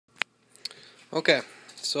Okay,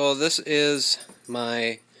 so this is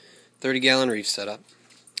my 30-gallon reef setup.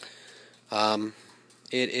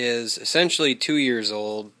 It is essentially 2 years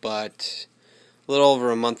old, but a little over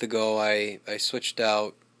a month ago I switched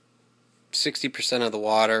out 60% of the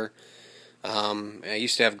water. I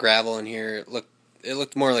used to have gravel in here. It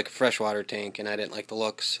looked more like a freshwater tank, and I didn't like the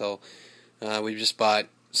look, so we just bought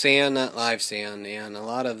sand, not live sand, and a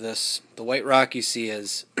lot of this, the white rock you see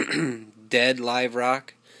is dead live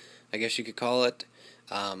rock, I guess you could call it.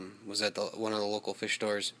 Was at one of the local fish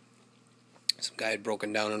stores. Some guy had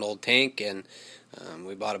broken down an old tank, and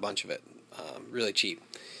we bought a bunch of it, really cheap.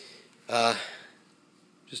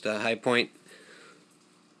 Just a high point.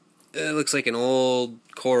 It looks like an old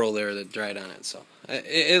coral there that dried on it, so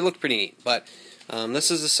it looked pretty neat. But this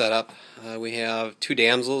is the setup. We have 2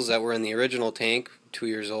 damsels that were in the original tank, 2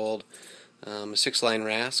 years old, a 6-line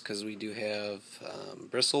wrasse, because we do have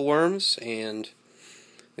bristle worms, and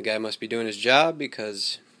the guy must be doing his job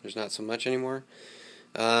because there's not so much anymore.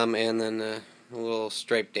 And then a little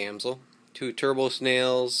striped damsel, 2 turbo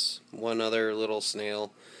snails, 1 other little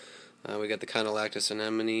snail. We got the Conolactus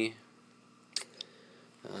anemone.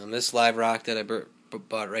 This live rock that I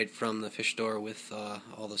bought right from the fish store with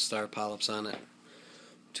all the star polyps on it.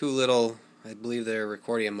 2 little, I believe they're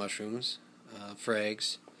Recordia mushrooms,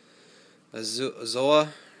 frags. A zoa,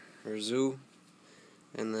 or zoo,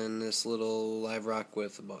 and then this little live rock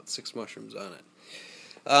with about 6 mushrooms on it.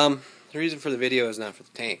 The reason for the video is not for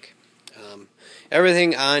the tank.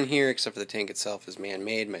 Everything on here except for the tank itself is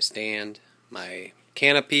man-made. My stand, my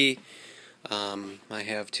canopy. I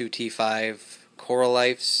have 2 T5 Coral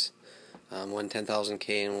Lifes, one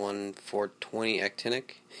 10,000K and one 420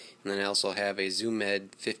 actinic, and then I also have a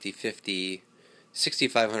ZooMed 5050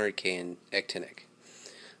 6500K actinic.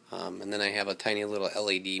 And then I have a tiny little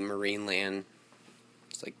LED Marine Land.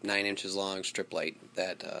 It's like 9 inches long strip light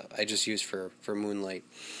that I just use for moonlight.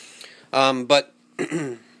 But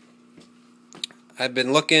I've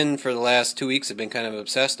been looking for the last 2 weeks. I've been kind of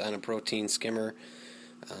obsessed on a Protein Skimmer,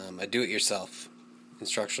 a do-it-yourself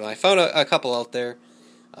instructional. I found a couple out there,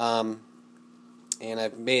 and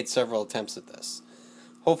I've made several attempts at this.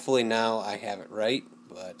 Hopefully now I have it right,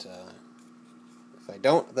 but if I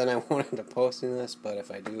don't, then I won't end up posting this, but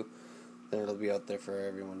if I do, then it'll be out there for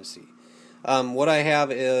everyone to see. What I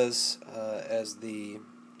have is, as the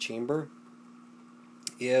chamber,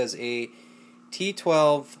 is a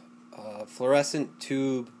T12 fluorescent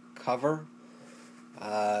tube cover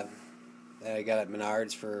that I got at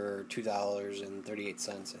Menards for $2.38.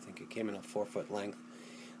 I think it came in a 4-foot length.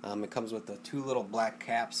 It comes with the 2 little black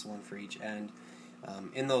caps, one for each end.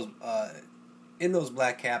 In those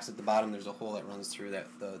black caps at the bottom, there's a hole that runs through that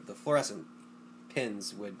the fluorescent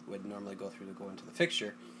pins would normally go through to go into the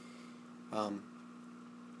fixture.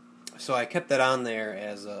 So I kept that on there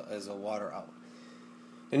as a water out.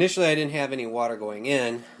 Initially, I didn't have any water going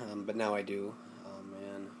in, but now I do.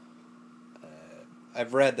 And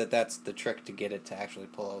I've read that that's the trick to get it to actually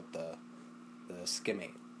pull out the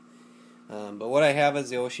skimmate. But what I have is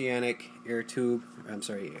the Oceanic air tube. I'm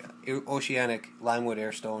sorry, Oceanic limewood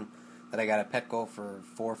air stone that I got at Petco for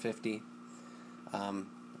 $4.50.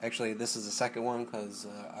 Actually, this is the second one because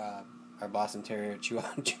our Boston Terrier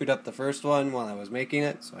chewed up the first one while I was making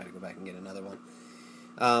it, so I had to go back and get another one.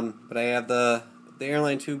 But I have the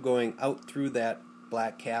airline tube going out through that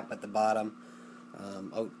black cap at the bottom,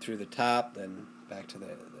 out through the top, then back to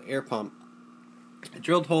the air pump. I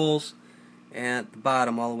drilled holes at the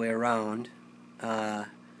bottom all the way around, but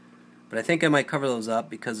I think I might cover those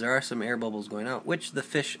up because there are some air bubbles going out, which the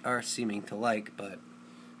fish are seeming to like, but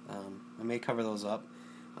I may cover those up.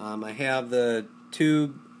 I have the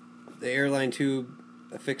tube, the airline tube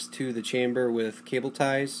affixed to the chamber with cable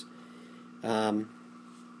ties,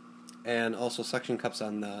 and also suction cups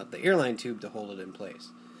on the airline tube to hold it in place.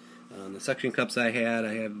 The suction cups I have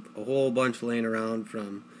a whole bunch laying around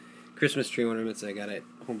from Christmas tree ornaments I got at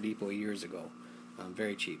Home Depot years ago.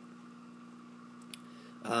 Very cheap.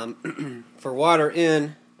 For water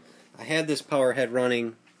in, I had this power head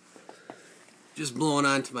running, just blowing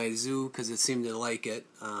onto my zoo because it seemed to like it.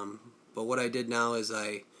 But what I did now is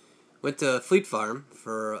I went to Fleet Farm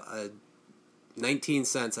for 19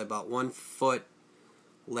 cents. I bought 1 foot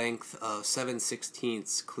length of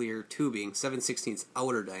 7/16 clear tubing, 7/16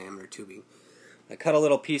 outer diameter tubing. I cut a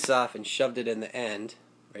little piece off and shoved it in the end,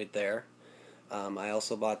 right there. I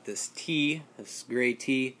also bought this gray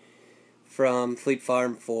tee from Fleet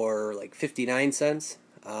Farm for like 59 cents.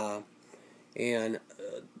 And a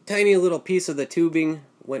tiny little piece of the tubing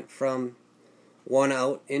went from one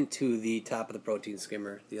out into the top of the Protein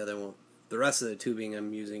Skimmer. The rest of the tubing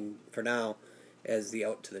I'm using for now as the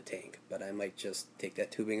out to the tank, but I might just take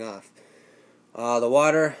that tubing off. The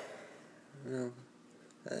water, well,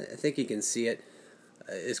 I think you can see it,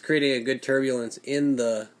 is creating a good turbulence in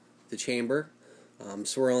the chamber,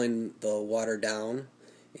 swirling the water down.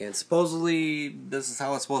 And supposedly this is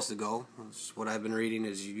how it's supposed to go. That's what I've been reading,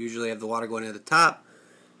 is you usually have the water going to the top,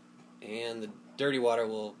 and the dirty water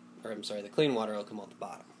will, or I'm sorry, the clean water will come out the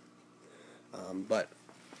bottom. But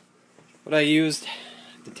what I used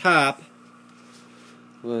at the top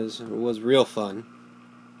was real fun.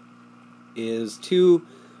 Is 2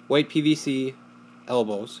 white PVC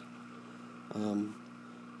elbows. You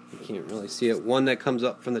can't really see it. One that comes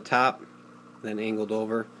up from the top, then angled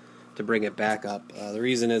over to bring it back up. The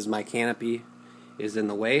reason is my canopy is in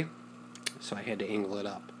the way, so I had to angle it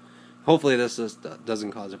up. Hopefully this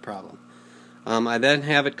doesn't cause a problem. I then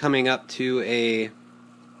have it coming up to a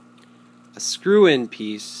screw-in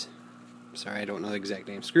piece. Sorry, I don't know the exact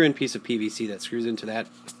name. Screw-in piece of PVC that screws into that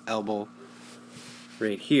elbow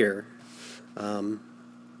right here. I'm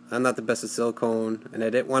not the best at silicone, and I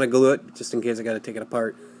didn't want to glue it just in case I got to take it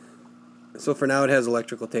apart. So for now it has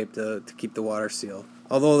electrical tape to keep the water sealed,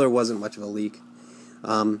 although there wasn't much of a leak.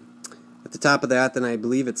 At the top of that, then I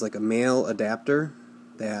believe it's like a male adapter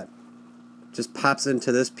that just pops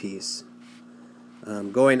into this piece.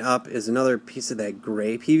 Going up is another piece of that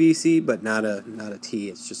gray PVC, but not a T.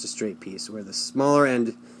 It's just a straight piece where the smaller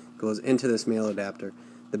end goes into this male adapter,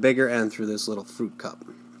 the bigger end through this little fruit cup.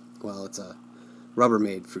 Well, it's a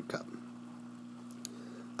Rubbermaid fruit cup.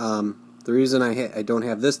 The reason I don't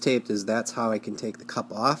have this taped is that's how I can take the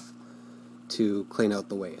cup off to clean out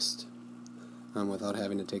the waste without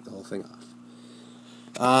having to take the whole thing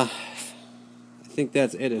off. I think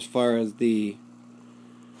that's it as far as the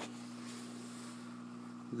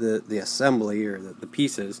assembly or the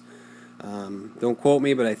pieces. Don't quote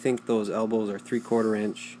me, but I think those elbows are 3/4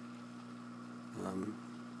 inch.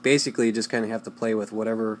 Basically, you just kind of have to play with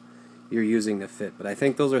whatever you're using to fit. But I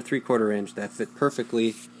think those are 3/4 inch that fit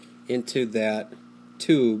perfectly into that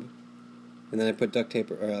tube. And then I put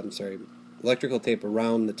electrical tape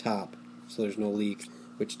around the top so there's no leak,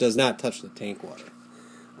 which does not touch the tank water,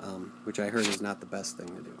 which I heard is not the best thing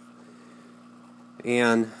to do.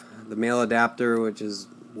 And the male adapter, which is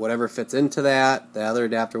whatever fits into that. The other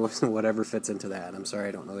adapter was whatever fits into that. I'm sorry,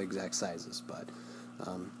 I don't know the exact sizes, but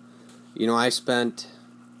I spent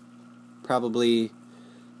probably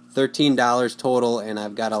 $13 total, and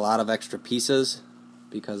I've got a lot of extra pieces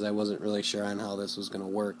because I wasn't really sure on how this was going to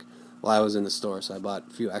work while I was in the store, so I bought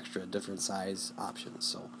a few extra different size options.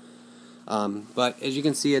 So, but as you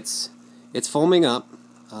can see, it's foaming up.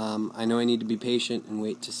 I know I need to be patient and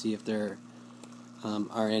wait to see if there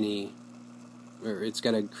are any, or it's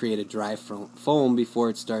got to create a dry foam before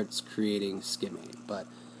it starts creating skimming. But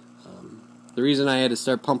the reason I had to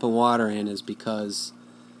start pumping water in is because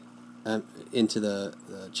into the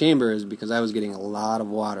chamber is because I was getting a lot of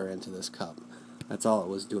water into this cup. That's all it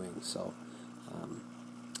was doing. So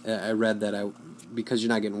I read that because you're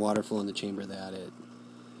not getting water flow in the chamber, that it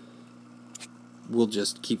will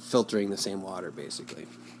just keep filtering the same water basically.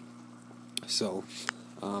 So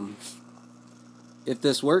if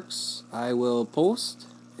this works, I will post.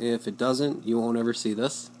 If it doesn't, you won't ever see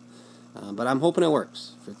this. But I'm hoping it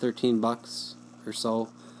works for $13 or so.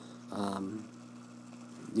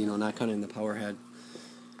 Not cutting the power head.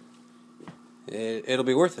 It'll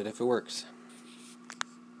be worth it if it works.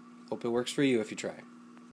 Hope it works for you if you try.